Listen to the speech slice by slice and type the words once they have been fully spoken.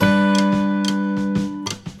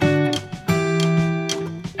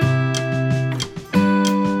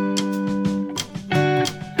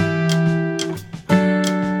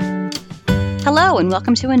and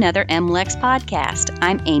welcome to another MLEX podcast.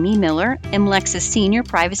 I'm Amy Miller, MLEX's Senior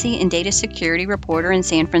Privacy and Data Security Reporter in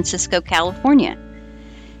San Francisco, California.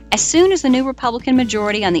 As soon as the new Republican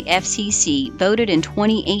majority on the FCC voted in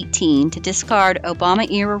 2018 to discard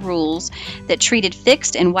Obama-era rules that treated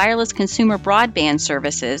fixed and wireless consumer broadband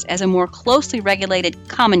services as a more closely regulated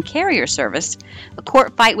common carrier service, a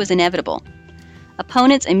court fight was inevitable.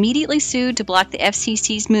 Opponents immediately sued to block the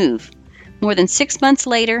FCC's move. More than 6 months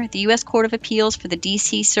later, the U.S. Court of Appeals for the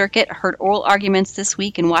D.C. Circuit heard oral arguments this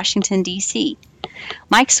week in Washington, D.C.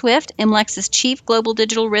 Mike Swift, MLEX's Chief Global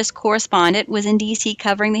Digital Risk Correspondent, was in D.C.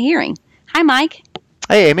 covering the hearing. Hi, Mike.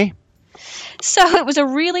 Hey, Amy. So it was a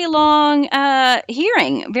really long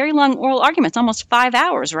hearing, very long oral arguments, almost 5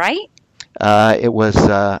 hours, right? It was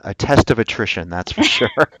a test of attrition, that's for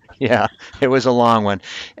sure. Yeah, it was a long one.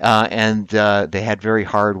 And they had very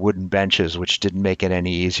hard wooden benches, which didn't make it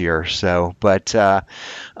any easier. But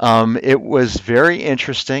it was very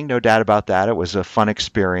interesting, no doubt about that. It was a fun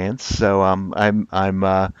experience. So I'm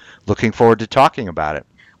looking forward to talking about it.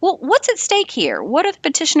 Well, what's at stake here? What are the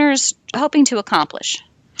petitioners hoping to accomplish?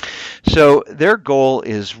 So their goal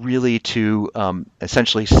is really to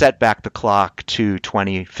essentially set back the clock to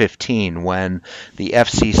 2015 when the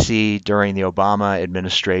FCC during the Obama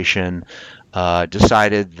administration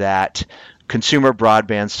decided that consumer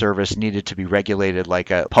broadband service needed to be regulated like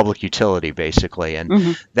a public utility, basically.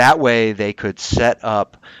 And that way they could set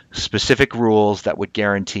up specific rules that would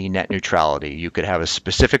guarantee net neutrality. You could have a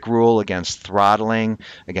specific rule against throttling,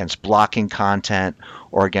 against blocking content,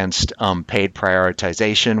 or against paid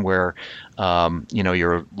prioritization, where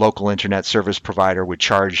your local internet service provider would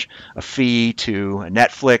charge a fee to a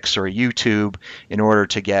Netflix or a YouTube in order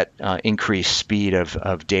to get increased speed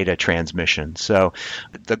of data transmission. So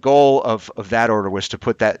the goal of that order was to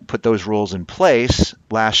put those rules in place.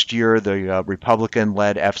 Last year, the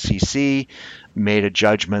Republican-led FCC made a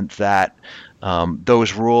judgment that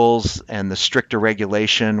those rules and the stricter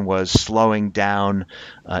regulation was slowing down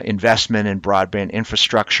investment in broadband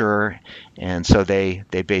infrastructure, and so they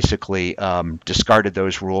basically discarded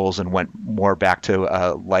those rules and went more back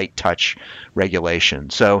to light touch regulation.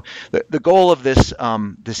 So the goal of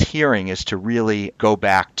this hearing is to really go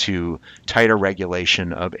back to tighter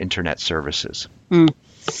regulation of internet services.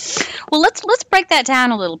 Well, let's break that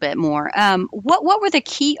down a little bit more. What were the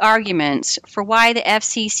key arguments for why the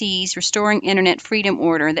FCC's Restoring Internet Freedom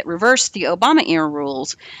Order that reversed the Obama-era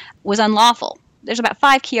rules was unlawful? There's about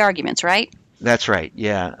 5 key arguments, right? That's right,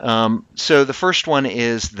 yeah. So the first one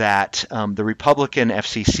is that the Republican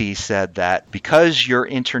FCC said that because your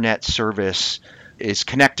internet service is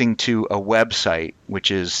connecting to a website,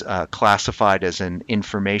 which is classified as an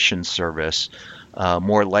information service,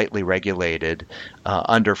 more lightly regulated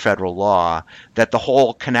under federal law, that the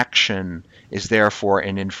whole connection is therefore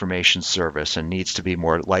an information service and needs to be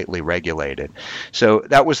more lightly regulated. So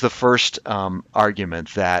that was the first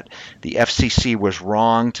argument, that the FCC was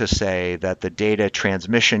wrong to say that the data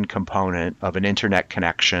transmission component of an internet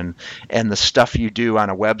connection and the stuff you do on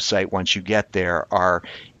a website once you get there are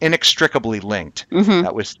inextricably linked.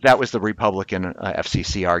 That was the Republican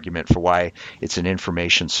FCC argument for why it's an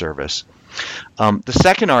information service. The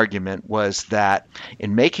second argument was that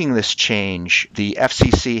in making this change, the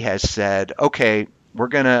FCC has said, okay, we're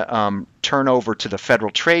going to turn over to the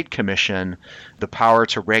Federal Trade Commission the power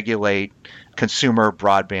to regulate consumer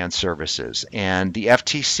broadband services. And the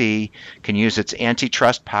FTC can use its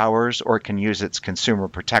antitrust powers or it can use its consumer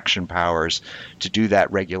protection powers to do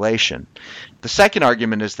that regulation. The second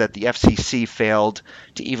argument is that the FCC failed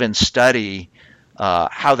to even study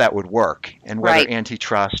how that would work and whether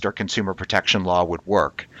antitrust or consumer protection law would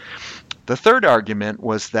work. The third argument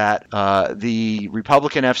was that the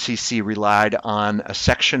Republican FCC relied on a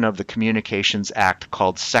section of the Communications Act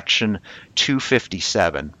called Section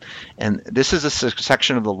 257. And this is a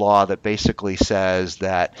section of the law that basically says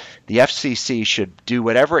that the FCC should do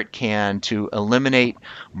whatever it can to eliminate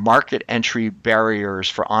market entry barriers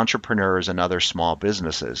for entrepreneurs and other small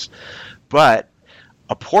businesses. But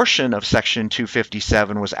a portion of Section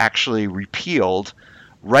 257 was actually repealed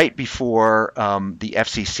right before the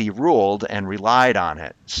FCC ruled and relied on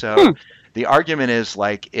it. So the argument is,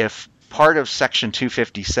 like, if part of Section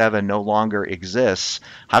 257 no longer exists,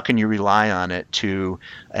 how can you rely on it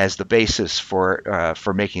as the basis for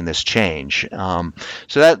making this change?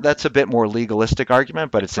 So that's a bit more legalistic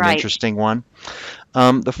argument, but it's an interesting one.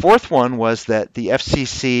 The fourth one was that the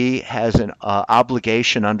FCC has an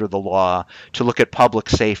obligation under the law to look at public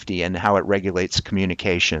safety and how it regulates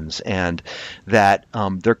communications, and that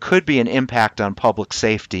there could be an impact on public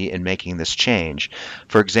safety in making this change.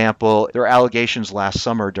 For example, there were allegations last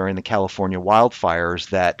summer during the California wildfires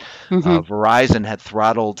that Verizon had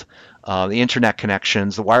throttled the internet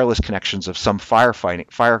connections, the wireless connections of some fire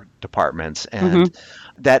departments, and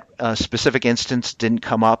that specific instance didn't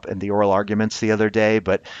come up in the oral arguments the other day,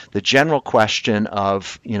 but the general question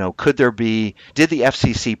of, did the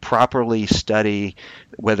FCC properly study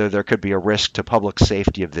whether there could be a risk to public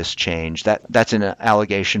safety of this change? That's an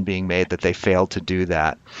allegation being made that they failed to do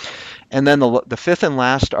that. And then the fifth and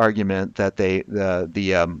last argument that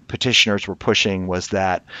the petitioners were pushing was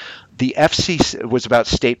that the FCC was about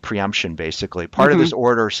state preemption, basically. Part of this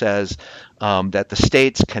order says that the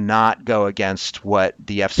states cannot go against what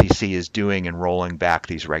the FCC is doing in rolling back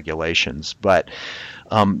these regulations. But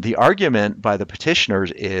the argument by the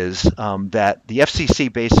petitioners is that the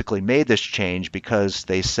FCC basically made this change because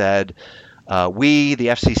they said, we, the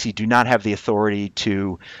FCC, do not have the authority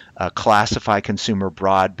to classify consumer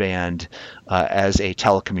broadband as a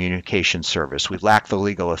telecommunications service. We lack the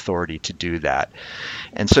legal authority to do that.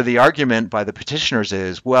 And so the argument by the petitioners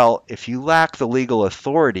is, well, if you lack the legal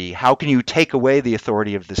authority, how can you take away the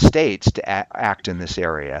authority of the states to act in this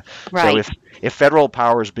area? Right. So if federal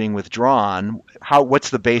power is being withdrawn,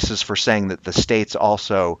 what's the basis for saying that the states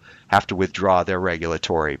also have to withdraw their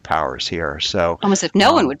regulatory powers here? So almost if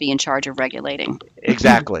no one would be in charge of regulating.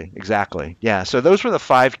 Exactly. Yeah. So those were the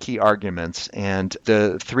five key arguments, and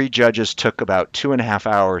the three judges took about 2.5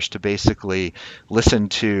 hours to basically listen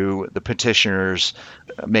to the petitioners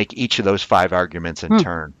make each of those five arguments in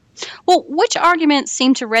turn. Well, which arguments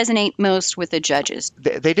seem to resonate most with the judges?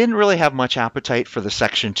 They didn't really have much appetite for the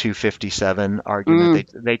Section 257 argument.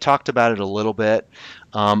 They talked about it a little bit.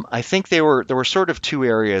 I think there were sort of two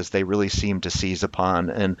areas they really seemed to seize upon,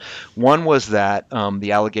 and one was that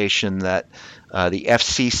the allegation that the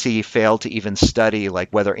FCC failed to even study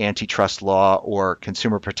whether antitrust law or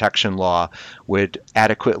consumer protection law would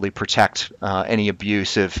adequately protect any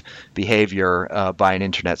abusive behavior by an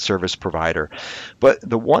internet service provider. But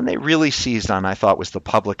the one they really seized on, I thought, was the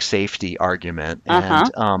public safety argument.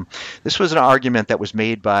 And this was an argument that was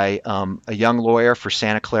made by a young lawyer for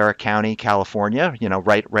Santa Clara County, California,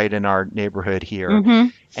 right in our neighborhood here.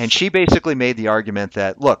 And she basically made the argument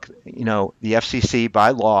that, look, the FCC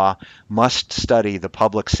by law must study the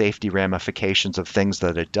public safety ramifications of things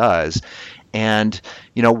that it does. And,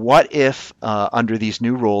 what if under these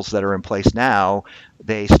new rules that are in place now,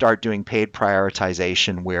 they start doing paid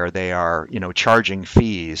prioritization where they are, charging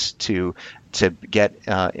fees to get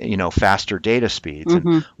faster data speeds.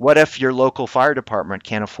 And what if your local fire department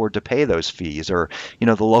can't afford to pay those fees, or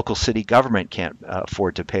the local city government can't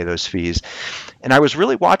afford to pay those fees? And I was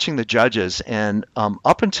really watching the judges, and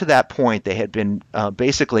up until that point they had been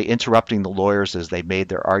basically interrupting the lawyers as they made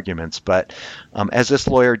their arguments. But as this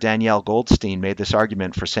lawyer Danielle Goldstein made this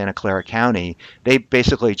argument for Santa Clara County, they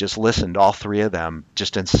basically just listened, all three of them,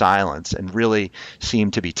 just in silence, and really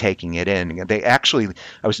seemed to be taking it in. They actually,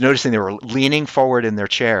 I was noticing they were leaning forward in their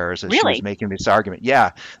chairs as she was making this argument.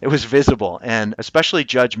 Yeah, it was visible, and especially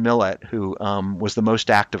Judge Millett, who was the most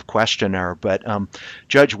active questioner, but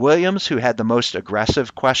Judge Williams, who had the most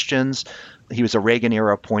aggressive questions. He was a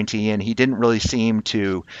Reagan-era appointee, and he didn't really seem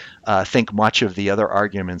to think much of the other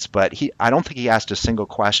arguments. But I don't think he asked a single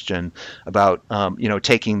question about,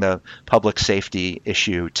 taking the public safety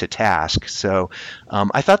issue to task. So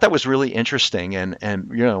I thought that was really interesting, and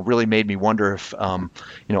really made me wonder if,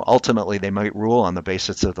 ultimately they might rule on the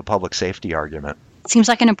basis of the public safety argument. Seems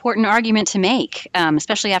like an important argument to make,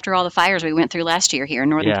 especially after all the fires we went through last year here in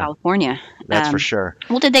Northern California. That's for sure.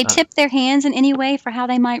 Well, did they tip their hands in any way for how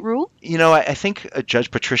they might rule? I think Judge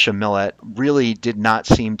Patricia Millett really did not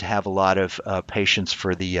seem to have a lot of patience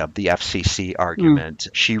for the FCC argument.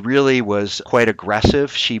 She really was quite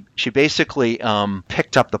aggressive. She basically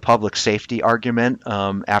picked up the public safety argument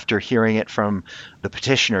after hearing it from the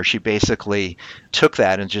petitioner. She basically took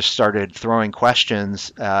that and just started throwing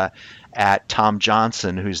questions at Tom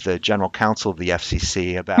Johnson, who's the general counsel of the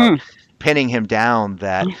FCC, about pinning him down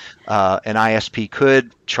that an ISP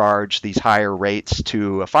could charge these higher rates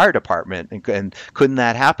to a fire department, and couldn't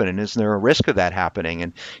that happen, and isn't there a risk of that happening?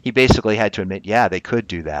 And he basically had to admit, yeah, they could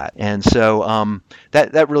do that. And so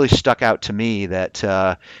that really stuck out to me,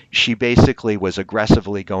 that she basically was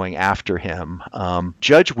aggressively going after him.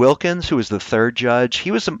 Judge Wilkins, who was the third judge,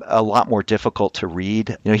 he was a lot more difficult to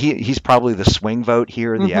read. He's probably the swing vote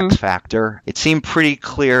here, the X factor. It seemed pretty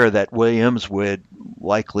clear that Williams would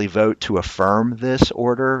likely vote to affirm this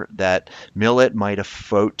order, that Millett might have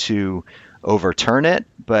voted to overturn it,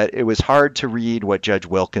 but it was hard to read what Judge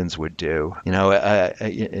Wilkins would do. We're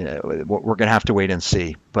going to have to wait and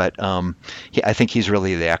see. But I think he's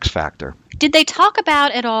really the X factor. Did they talk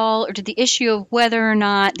about at all, or did the issue of whether or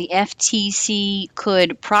not the FTC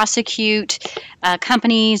could prosecute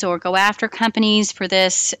companies or go after companies for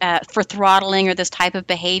this, for throttling or this type of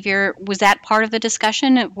behavior, was that part of the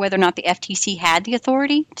discussion of whether or not the FTC had the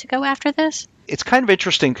authority to go after this? It's kind of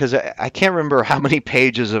interesting because I can't remember how many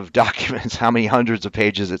pages of documents, how many hundreds of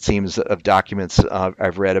pages it seems of documents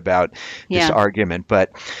I've read about this argument.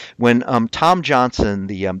 But when Tom Johnson,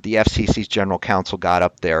 the FCC's general counsel, got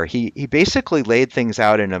up there, he basically laid things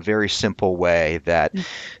out in a very simple way that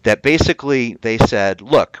basically they said,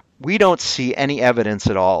 look, we don't see any evidence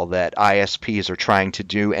at all that ISPs are trying to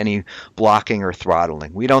do any blocking or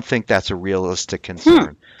throttling. We don't think that's a realistic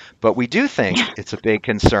concern. But we do think it's a big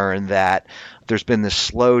concern that there's been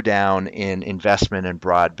this slowdown in investment in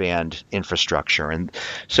broadband infrastructure. And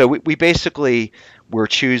so we basically were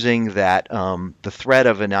choosing that the threat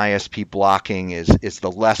of an ISP blocking is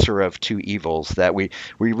the lesser of two evils, that we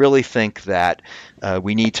really think that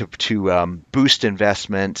we need to boost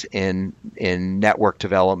investment in network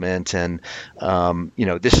development, and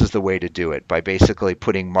this is the way to do it, by basically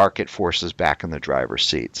putting market forces back in the driver's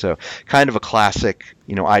seat. So kind of a classic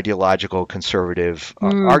ideological conservative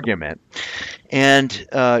argument. And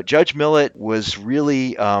Judge Millett was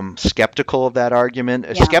really skeptical of that argument,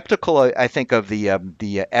 skeptical, I think, of the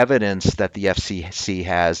evidence that the FCC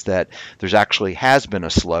has that there's actually has been a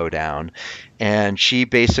slowdown. And she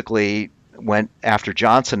basically went after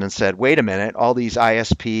Johnson and said, wait a minute, all these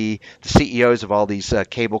ISP, the CEOs of all these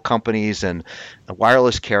cable companies and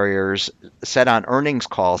wireless carriers said on earnings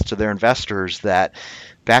calls to their investors that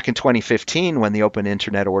back in 2015, when the open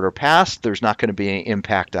internet order passed, there's not going to be any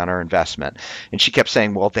impact on our investment. And she kept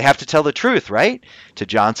saying, well, they have to tell the truth, right? To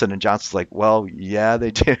Johnson. And Johnson's like, well, yeah,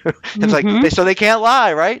 they do. It's like, so they can't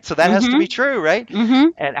lie, right? So that has to be true, right?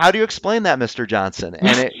 And how do you explain that, Mr. Johnson?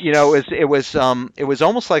 And it was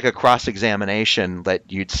almost like a cross-examination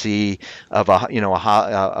that you'd see of a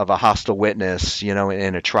hostile witness,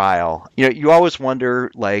 in a trial. You always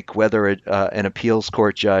wonder, like, whether an appeals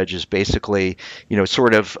court judge is basically,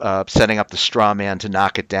 sort of setting up the straw man to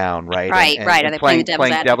knock it down, right? Right. Are they playing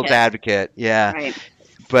devil's advocate? Yeah. Right.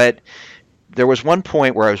 But there was one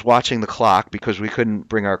point where I was watching the clock because we couldn't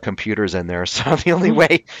bring our computers in there. So the only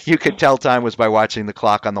way you could tell time was by watching the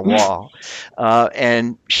clock on the wall.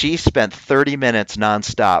 And she spent 30 minutes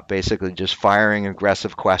nonstop, basically just firing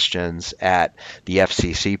aggressive questions at the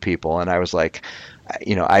FCC people. And I was like,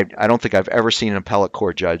 I don't think I've ever seen an appellate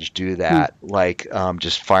court judge do that,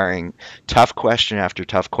 just firing tough question after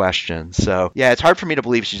tough question. So, yeah, it's hard for me to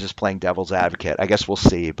believe she's just playing devil's advocate. I guess we'll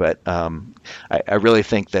see. But I really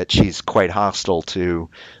think that she's quite hostile to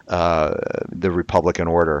the Republican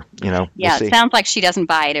order. Yeah, we'll see. It sounds like she doesn't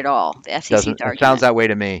buy it at all, the FCC's argument. It sounds that way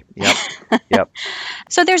to me. Yep.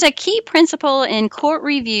 So there's a key principle in court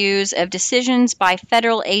reviews of decisions by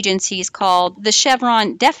federal agencies called the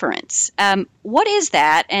Chevron deference. What is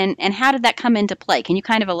that, and how did that come into play? Can you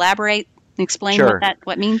kind of elaborate and explain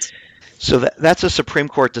what means? So that's a Supreme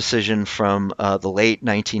Court decision from the late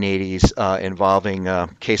 1980s involving a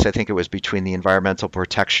case, I think it was between the Environmental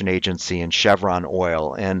Protection Agency and Chevron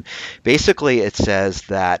Oil. And basically it says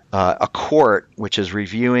that a court which is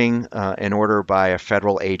reviewing an order by a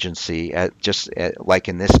federal agency, like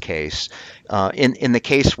in this case, in the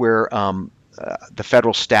case where the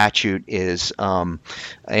federal statute is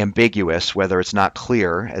ambiguous, whether it's not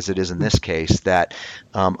clear, as it is in this case, that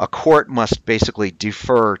a court must basically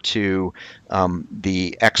defer to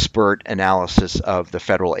the expert analysis of the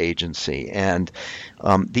federal agency. And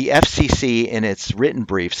the FCC, in its written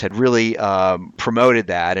briefs, had really promoted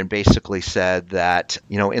that and basically said that,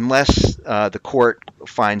 unless the court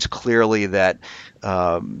finds clearly that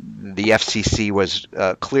the FCC was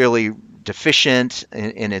clearly deficient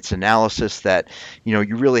in its analysis, that you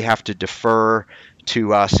really have to defer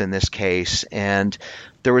to us in this case. And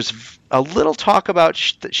there was a little talk about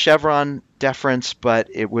Chevron deference, but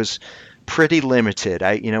it was pretty limited.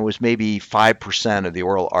 It was maybe 5% of the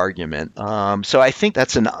oral argument. So I think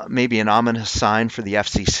that's maybe an ominous sign for the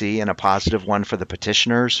FCC and a positive one for the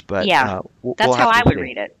petitioners. But that's how I would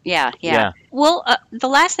read it. Yeah. Well, the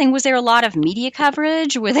last thing, was there a lot of media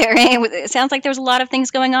coverage? It sounds like there was a lot of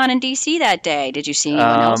things going on in D.C. that day. Did you see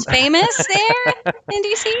anyone else famous there in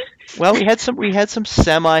D.C.? Well, we had some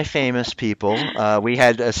semi-famous people. We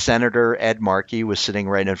had Senator Ed Markey was sitting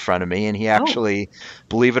right in front of me, and he Oh, actually,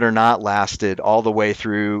 believe it or not, lasted all the way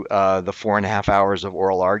through the 4.5 hours of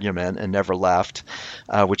oral argument and never left,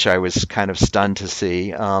 which I was kind of stunned to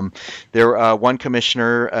see. One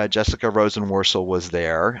commissioner, Jessica Rosenworcel, was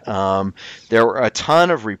there. There were a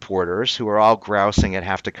ton of reporters who were all grousing at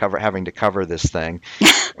having to cover this thing,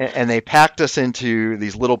 and they packed us into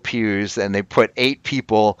these little pews, and they put 8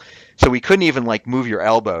 people, so we couldn't even like move your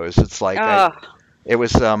elbows. It's like oh. it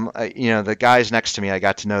was the guys next to me, I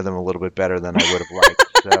got to know them a little bit better than I would have liked.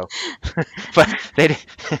 So, but they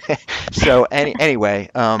so anyway,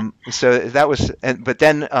 so that was, but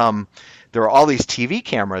then there were all these TV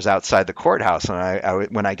cameras outside the courthouse,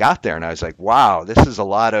 and when I got there, and I was like, wow, this is a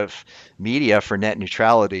lot of media for net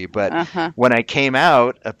neutrality. But when I came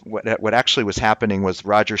out, what actually was happening was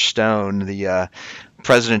Roger Stone, the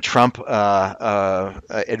President Trump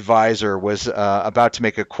advisor, was about to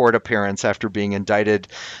make a court appearance after being indicted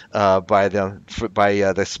by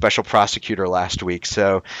the special prosecutor last week.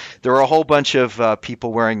 So there were a whole bunch of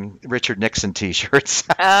people wearing Richard Nixon T-shirts.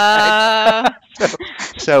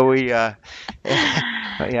 So we,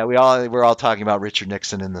 we're all talking about Richard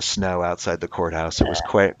Nixon in the snow outside the courthouse. It was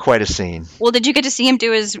quite a scene. Well, did you get to see him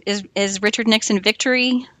do his Richard Nixon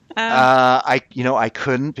victory? I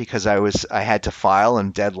couldn't because I had to file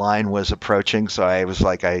and deadline was approaching, so I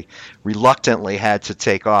reluctantly had to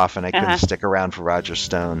take off, and I couldn't stick around for Roger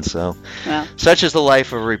Stone. So, such is the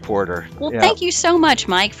life of a reporter. Well, thank you so much,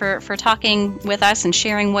 Mike, for talking with us and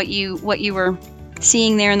sharing what you were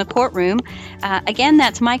seeing there in the courtroom. Again,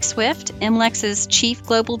 that's Mike Swift, MLEX's Chief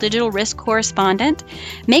Global Digital Risk Correspondent.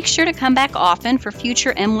 Make sure to come back often for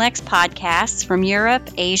future MLEX podcasts from Europe,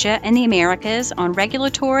 Asia, and the Americas on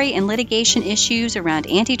regulatory and litigation issues around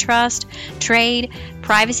antitrust, trade,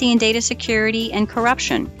 privacy and data security, and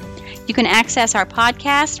corruption. You can access our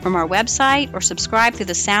podcast from our website or subscribe through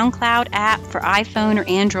the SoundCloud app for iPhone or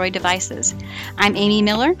Android devices. I'm Amy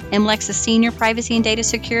Miller, MLEX's Senior Privacy and Data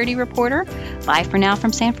Security Reporter. Bye for now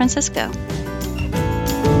from San Francisco.